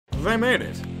they made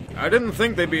it. I didn't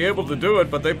think they'd be able to do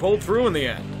it, but they pulled through in the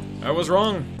end. I was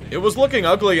wrong. It was looking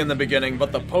ugly in the beginning,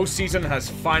 but the postseason has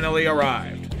finally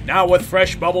arrived. Now with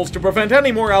fresh bubbles to prevent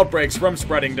any more outbreaks from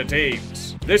spreading to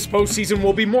teams. This postseason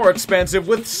will be more expansive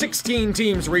with 16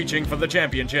 teams reaching for the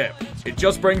championship. It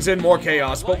just brings in more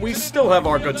chaos, but we still have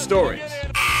our good stories.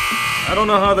 I don't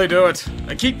know how they do it.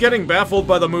 I keep getting baffled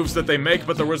by the moves that they make,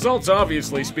 but the results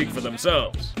obviously speak for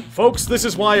themselves. Folks, this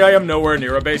is why I am nowhere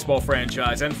near a baseball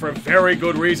franchise, and for very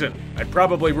good reason. I'd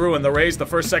probably ruin the Rays the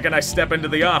first second I step into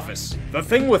the office. The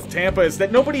thing with Tampa is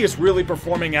that nobody is really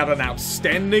performing at an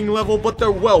outstanding level, but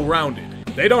they're well-rounded.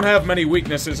 They don't have many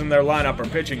weaknesses in their lineup or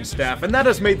pitching staff, and that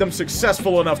has made them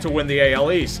successful enough to win the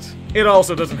AL East. It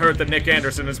also doesn't hurt that Nick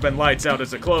Anderson has been lights out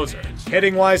as a closer.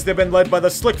 Hitting-wise, they've been led by the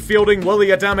slick-fielding Willie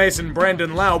Adames and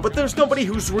Brandon Lau, but there's nobody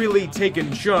who's really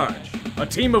taken charge. A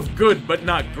team of good, but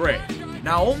not great.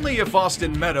 Now, only if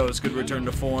Austin Meadows could return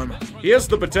to form. He has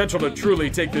the potential to truly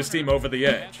take this team over the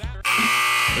edge.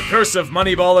 The curse of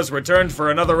Moneyball has returned for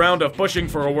another round of pushing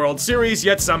for a World Series,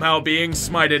 yet somehow being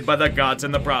smited by the gods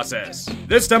in the process.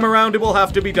 This time around, it will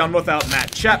have to be done without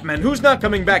Matt Chapman, who's not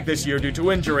coming back this year due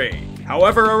to injury.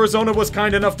 However, Arizona was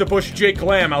kind enough to push Jake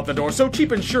Lamb out the door, so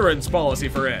cheap insurance policy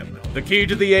for him. The key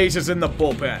to the A's is in the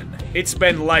bullpen. It's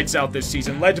been lights out this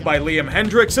season, led by Liam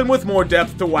Hendricks and with more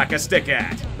depth to whack a stick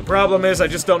at. The problem is I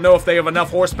just don't know if they have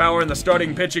enough horsepower in the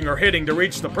starting pitching or hitting to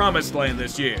reach the promised land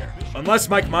this year. Unless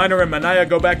Mike Minor and Manaea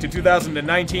go back to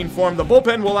 2019 form, the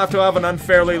bullpen will have to have an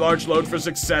unfairly large load for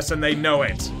success, and they know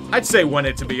it. I'd say win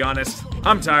it, to be honest.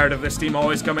 I'm tired of this team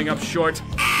always coming up short.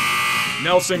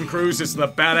 Nelson Cruz is the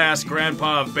badass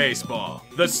grandpa of baseball,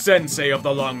 the sensei of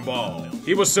the long ball.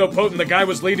 He was so potent the guy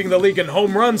was leading the league in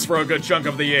home runs for a good chunk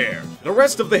of the year. The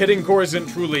rest of the hitting core isn't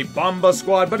truly Bomba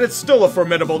Squad, but it's still a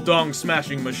formidable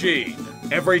dong-smashing machine.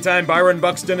 Every time Byron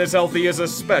Buxton is healthy is a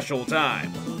special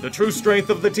time. The true strength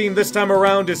of the team this time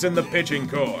around is in the pitching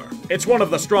core. It's one of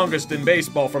the strongest in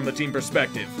baseball from the team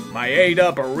perspective.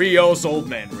 Maeda, Barrios, Old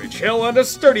Man Rich Hill, and a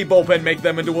sturdy bullpen make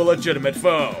them into a legitimate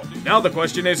foe. Now the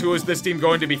question is, who is this team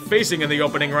going to be facing in the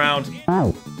opening round?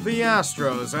 The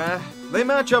Astros, eh? They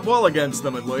match up well against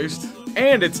them, at least.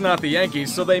 And it's not the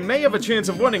Yankees, so they may have a chance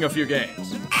of winning a few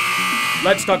games.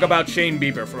 Let's talk about Shane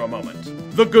Bieber for a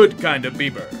moment. The good kind of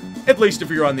Bieber. At least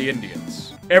if you're on the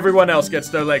Indians. Everyone else gets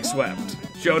their legs swept.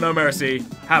 Show no mercy,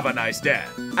 have a nice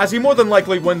death. As he more than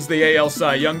likely wins the AL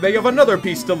Cy Young, they have another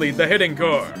piece to lead the hitting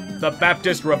core. The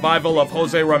Baptist revival of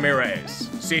Jose Ramirez.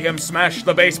 See him smash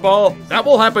the baseball? That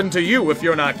will happen to you if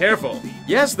you're not careful.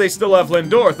 Yes, they still have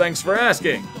Lindor, thanks for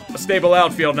asking. A stable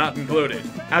outfield not included.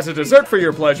 As a dessert for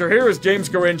your pleasure, here is James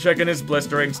Karinchak and his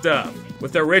blistering stuff.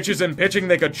 With their riches in pitching,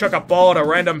 they could chuck a ball at a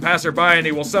random passerby and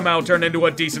he will somehow turn into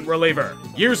a decent reliever.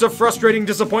 Years of frustrating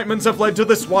disappointments have led to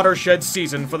this watershed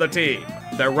season for the team.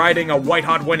 They're riding a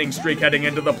white-hot winning streak heading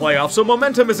into the playoffs, so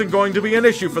momentum isn't going to be an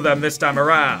issue for them this time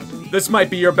around. This might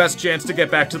be your best chance to get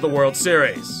back to the World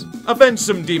Series. Avenge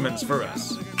some demons for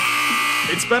us.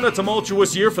 It's been a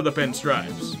tumultuous year for the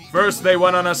Pinstripes. First, they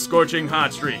went on a scorching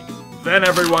hot streak. Then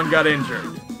everyone got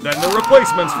injured. Then the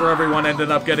replacements for everyone ended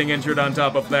up getting injured on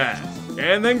top of that.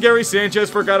 And then Gary Sanchez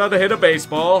forgot how to hit a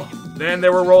baseball. Then they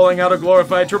were rolling out a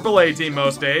glorified AAA team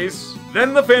most days.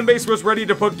 Then the fanbase was ready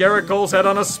to put Garrett Cole's head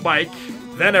on a spike.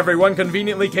 Then everyone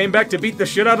conveniently came back to beat the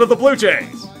shit out of the Blue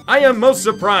Jays. I am most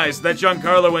surprised that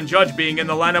Giancarlo and Judge being in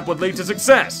the lineup would lead to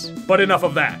success. But enough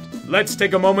of that. Let's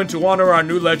take a moment to honor our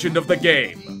new legend of the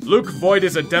game. Luke Voigt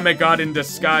is a demigod in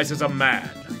disguise as a man.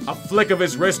 A flick of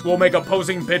his wrist will make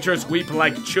opposing pitchers weep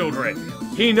like children.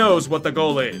 He knows what the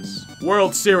goal is.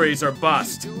 World Series or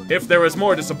bust. If there is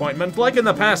more disappointment, like in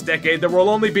the past decade, there will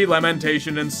only be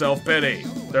lamentation and self-pity.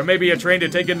 There may be a train to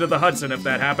take into the Hudson if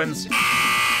that happens.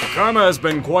 Karma has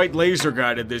been quite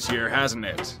laser-guided this year, hasn't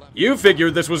it? You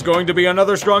figured this was going to be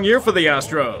another strong year for the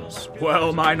Astros.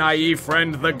 Well, my naive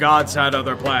friend, the gods had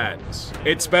other plans.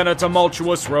 It's been a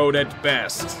tumultuous road at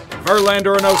best.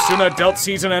 Verlander and Osuna dealt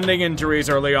season-ending injuries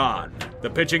early on. The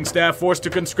pitching staff forced to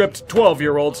conscript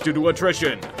 12-year-olds due to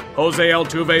attrition. Jose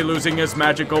Altuve losing his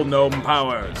magical gnome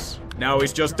powers. Now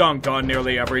he's just dunked on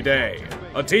nearly every day.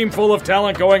 A team full of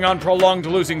talent going on prolonged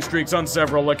losing streaks on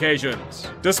several occasions.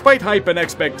 Despite hype and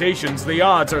expectations, the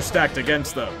odds are stacked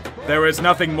against them. There is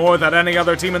nothing more that any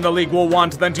other team in the league will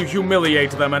want than to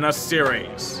humiliate them in a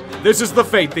series. This is the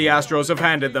fate the Astros have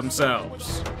handed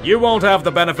themselves. You won't have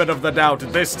the benefit of the doubt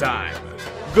this time.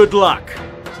 Good luck.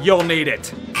 You'll need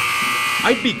it.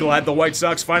 I'd be glad the White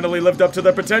Sox finally lived up to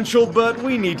their potential, but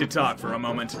we need to talk for a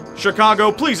moment.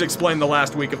 Chicago, please explain the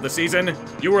last week of the season.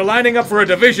 You were lining up for a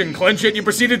division clinch, yet you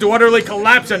proceeded to utterly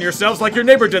collapse on yourselves like your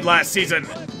neighbor did last season.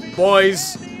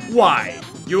 Boys, why?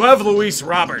 You have Luis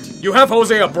Robert. You have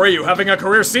Jose Abreu having a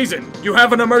career season. You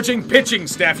have an emerging pitching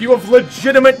staff. You have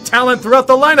legitimate talent throughout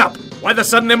the lineup. Why the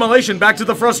sudden immolation back to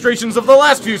the frustrations of the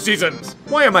last few seasons?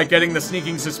 Why am I getting the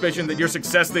sneaking suspicion that your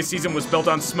success this season was built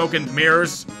on smoke and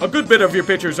mirrors? A good bit of your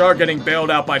pitchers are getting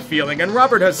bailed out by feeling, and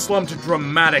Robert has slumped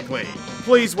dramatically.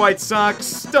 Please, White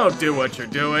Sox, don't do what you're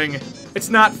doing. It's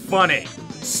not funny.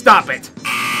 Stop it.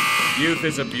 Youth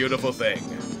is a beautiful thing.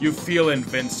 You feel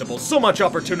invincible, so much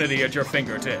opportunity at your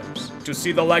fingertips. To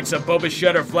see the likes of Bo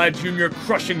Bichette or Vlad Jr.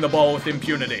 crushing the ball with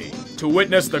impunity. To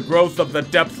witness the growth of the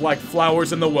depth like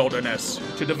flowers in the wilderness.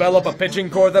 To develop a pitching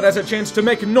core that has a chance to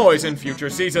make noise in future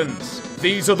seasons.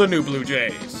 These are the new Blue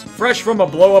Jays. Fresh from a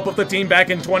blow-up of the team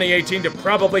back in 2018 to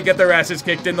probably get their asses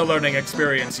kicked in the learning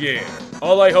experience year.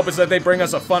 All I hope is that they bring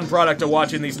us a fun product to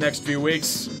watch in these next few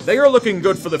weeks. They are looking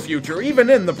good for the future, even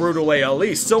in the brutal AL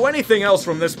East, so anything else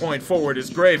from this point forward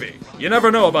is gravy. You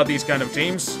never know about these kind of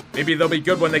teams. Maybe they'll be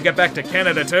good when they get back to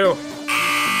Canada too.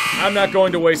 I'm not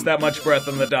going to waste that much breath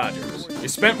on the Dodgers. You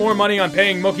spent more money on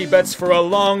paying Mookie Betts for a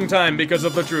long time because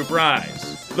of the true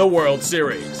prize. The World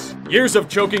Series. Years of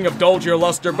choking have dulled your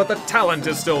luster, but the talent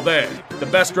is still there. The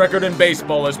best record in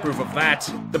baseball is proof of that.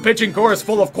 The pitching core is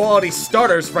full of quality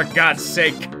starters, for God's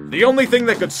sake. The only thing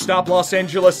that could stop Los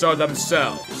Angeles are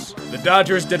themselves. The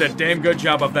Dodgers did a damn good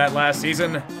job of that last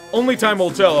season. Only time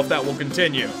will tell if that will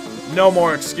continue. No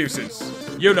more excuses.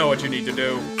 You know what you need to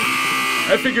do.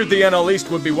 I figured the NL East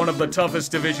would be one of the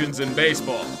toughest divisions in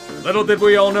baseball. Little did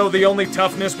we all know the only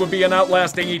toughness would be in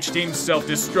outlasting each team's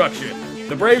self-destruction.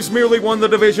 The Braves merely won the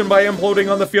division by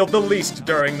imploding on the field the least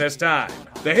during this time.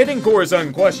 The hitting core is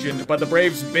unquestioned, but the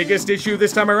Braves' biggest issue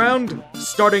this time around?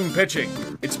 Starting pitching.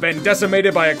 It's been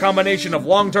decimated by a combination of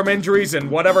long-term injuries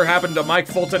and whatever happened to Mike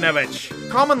Fultonevich.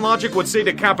 Common logic would say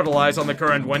to capitalize on the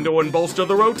current window and bolster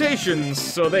the rotations,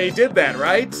 so they did that,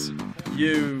 right?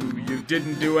 You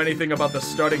didn't do anything about the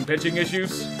starting pitching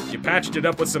issues? You patched it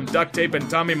up with some duct tape and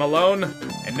Tommy Malone?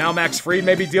 And now Max Fried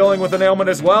may be dealing with an ailment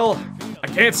as well? I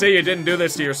can't say you didn't do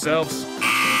this to yourselves.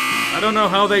 I don't know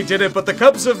how they did it, but the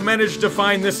Cubs have managed to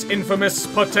find this infamous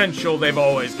potential they've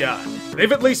always got.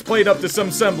 They've at least played up to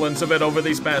some semblance of it over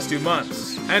these past 2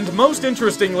 months. And most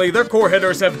interestingly, their core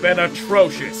hitters have been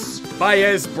atrocious.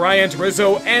 Baez, Bryant,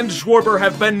 Rizzo, and Schwarber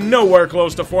have been nowhere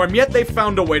close to form, yet they've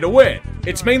found a way to win.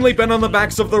 It's mainly been on the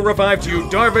backs of the revived Yu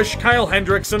Darvish, Kyle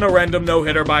Hendricks, and a random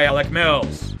no-hitter by Alec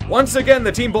Mills. Once again,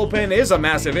 the team bullpen is a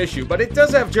massive issue, but it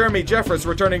does have Jeremy Jeffress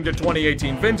returning to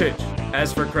 2018 vintage.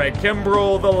 As for Craig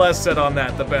Kimbrell, the less said on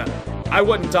that, the better. I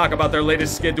wouldn't talk about their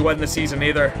latest skid to end the season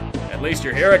either. At least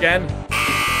you're here again.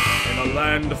 In a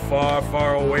land far,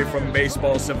 far away from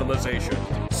baseball civilization.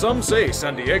 Some say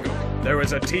San Diego. There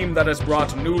is a team that has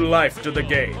brought new life to the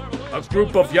game. A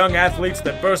group of young athletes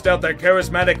that burst out their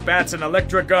charismatic bats and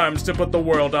electric arms to put the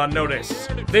world on notice.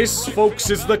 This, folks,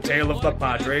 is the tale of the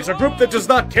Padres, a group that does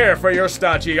not care for your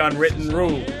stodgy unwritten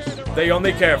rules. They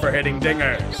only care for hitting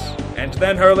dingers. And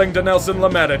then hurling Dinelson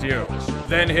Lamet at you.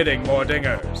 Then hitting more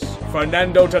dingers.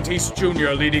 Fernando Tatis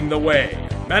Jr. leading the way.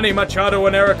 Manny Machado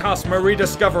and Eric Hosmer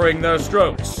rediscovering their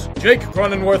strokes. Jake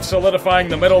Cronenworth solidifying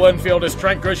the middle infield as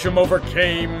Trent Grisham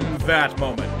overcame that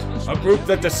moment. A group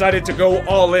that decided to go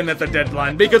all in at the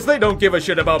deadline because they don't give a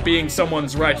shit about being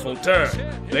someone's rightful turn.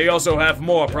 They also have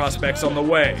more prospects on the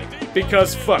way.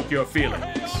 Because fuck your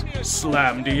feelings.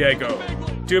 Slam Diego.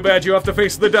 Too bad you have to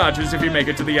face the Dodgers if you make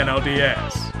it to the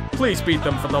NLDS. Please beat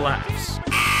them for the laughs.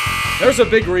 There's a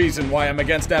big reason why I'm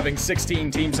against having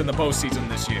 16 teams in the postseason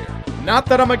this year. Not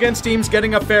that I'm against teams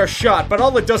getting a fair shot, but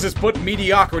all it does is put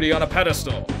mediocrity on a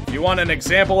pedestal. If you want an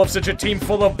example of such a team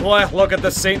full of bleh, look at the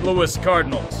St. Louis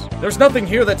Cardinals. There's nothing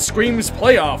here that screams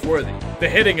playoff worthy. The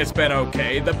hitting has been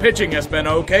okay, the pitching has been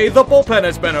okay, the bullpen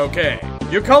has been okay.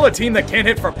 You call a team that can't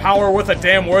hit for power worth a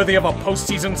damn worthy of a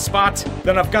postseason spot?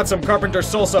 Then I've got some Carpenter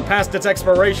salsa past its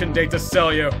expiration date to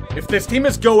sell you. If this team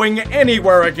is going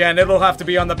anywhere again, it'll have to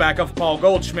be on the back of Paul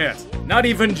Goldschmidt. Not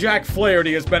even Jack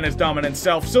Flaherty has been his dominant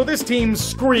self, so this team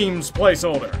screams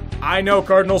placeholder. I know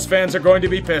Cardinals fans are going to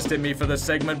be pissed at me for this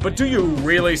segment, but do you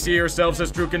really see yourselves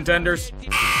as true contenders?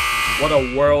 What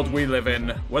a world we live in,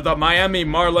 where the Miami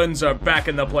Marlins are back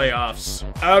in the playoffs.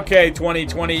 Okay,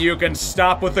 2020, you can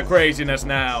stop with the craziness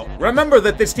now. Remember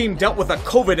that this team dealt with a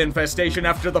COVID infestation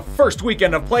after the first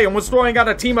weekend of play and was throwing out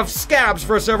a team of scabs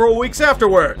for several weeks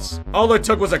afterwards. All it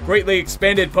took was a greatly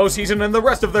expanded postseason and the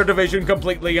rest of their division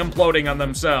completely imploding on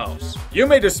themselves. You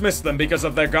may dismiss them because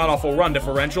of their god-awful run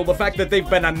differential, the fact that they've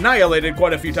been annihilated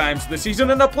quite a few times this season,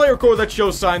 and a player core that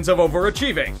shows signs of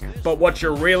overachieving. But what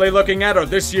you're really looking at are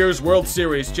this year's World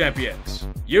Series champions.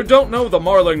 You don't know the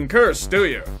Marlin curse, do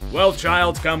you? Well,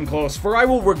 child, come close, for I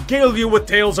will regale you with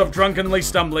tales of drunkenly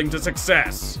stumbling to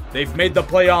success. They've made the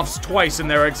playoffs twice in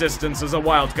their existence as a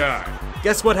wild card.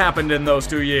 Guess what happened in those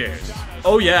 2 years?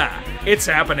 Oh yeah, it's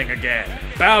happening again.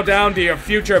 Bow down to your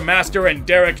future master and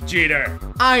Derek Jeter.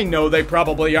 I know they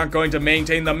probably aren't going to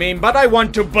maintain the meme, but I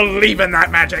want to believe in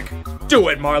that magic. Do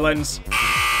it, Marlins.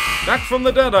 Back from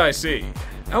the dead, I see.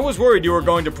 I was worried you were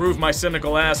going to prove my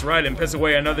cynical ass right and piss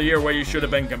away another year where you should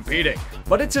have been competing.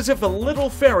 But it's as if a little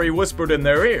fairy whispered in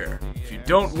their ear, if you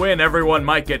don't win, everyone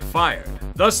might get fired.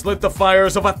 Thus lit the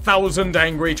fires of 1,000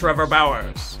 angry Trevor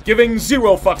Bauers. Giving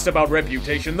 0 fucks about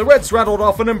reputation, the Reds rattled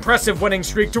off an impressive winning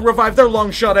streak to revive their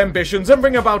long-shot ambitions and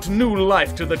bring about new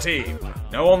life to the team.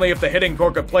 Now only if the hitting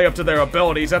core could play up to their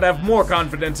abilities, I'd have more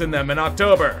confidence in them in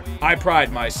October. I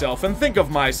pride myself and think of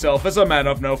myself as a man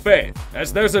of no faith,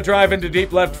 as there's a drive into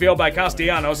deep left field by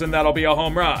Castellanos and that'll be a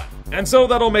home run. And so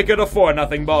that'll make it a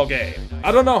 4-0 ball game.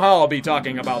 I don't know how I'll be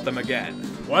talking about them again.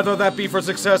 Whether that be for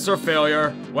success or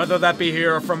failure, whether that be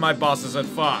here or from my bosses at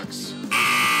Fox.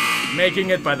 Making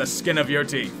it by the skin of your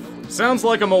teeth. Sounds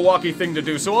like a Milwaukee thing to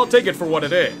do, so I'll take it for what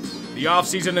it is. The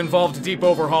offseason involved deep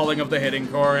overhauling of the hitting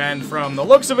core, and from the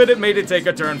looks of it, it made it take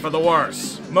a turn for the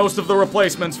worse. Most of the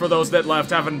replacements for those that left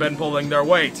haven't been pulling their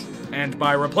weight. And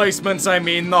by replacements, I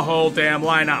mean the whole damn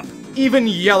lineup. Even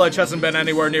Yelich hasn't been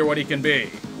anywhere near what he can be.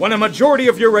 When a majority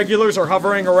of your regulars are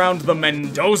hovering around the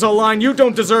Mendoza line, you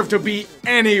don't deserve to be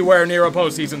anywhere near a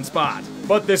postseason spot.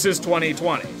 But this is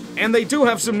 2020. And they do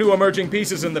have some new emerging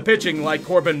pieces in the pitching like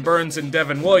Corbin Burns and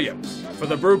Devin Williams. For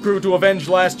the Brew Crew to avenge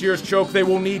last year's choke, they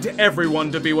will need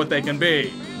everyone to be what they can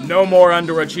be. No more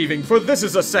underachieving, for this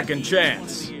is a second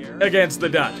chance. Against the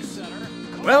Dodgers.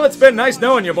 Well, it's been nice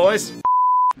knowing you, boys.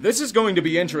 This is going to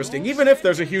be interesting, even if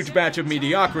there's a huge batch of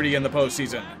mediocrity in the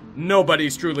postseason.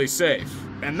 Nobody's truly safe.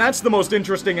 And that's the most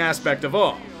interesting aspect of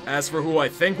all. As for who I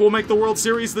think will make the World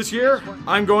Series this year,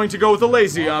 I'm going to go with the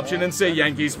lazy option and say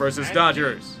Yankees versus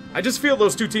Dodgers. I just feel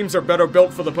those two teams are better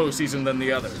built for the postseason than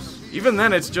the others. Even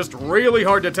then, it's just really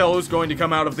hard to tell who's going to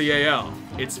come out of the AL.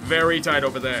 It's very tight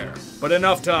over there. But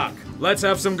enough talk. Let's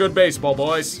have some good baseball,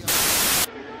 boys.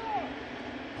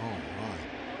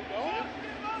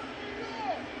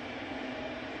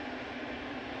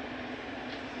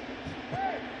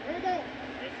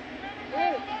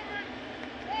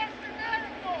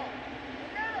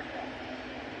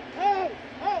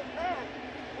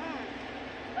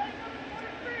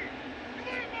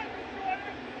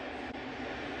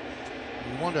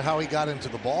 You wonder how he got into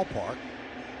the ballpark.